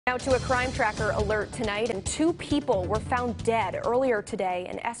Now to a crime tracker alert tonight, and 2 people were found dead earlier today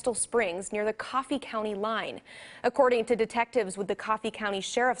in Estill Springs near the Coffee County line. According to detectives with the Coffee County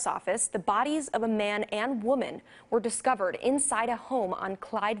Sheriff's Office, the bodies of a man and woman were discovered inside a home on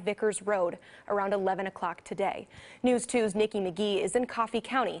Clyde Vickers Road around 11 o'clock today. News 2's Nikki McGee is in Coffee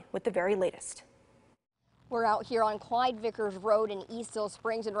County with the very latest. We're out here on Clyde Vickers Road in Estill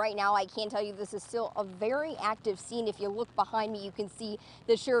Springs, and right now I can tell you this is still a very active scene. If you look behind me, you can see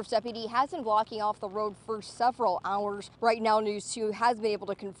the sheriff's deputy has been blocking off the road for several hours. Right now, News 2 has been able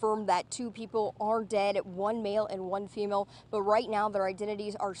to confirm that 2 people are dead, 1 male and 1 female, but right now their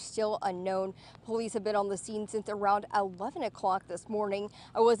identities are still unknown. Police have been on the scene since around 11 o'clock this morning.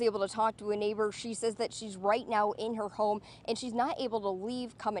 I was able to talk to a neighbor. She says that she's right now in her home and she's not able to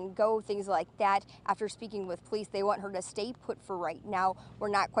leave, come and go, things like that. After speaking with police, they want her to stay put for right now. We're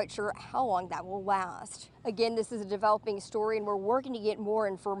not quite sure how long that will last. Again, this is a developing story and we're working to get more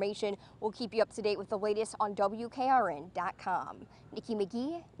information. We'll keep you up to date with the latest on WKRN.com. Nikki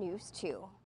McGee, News 2.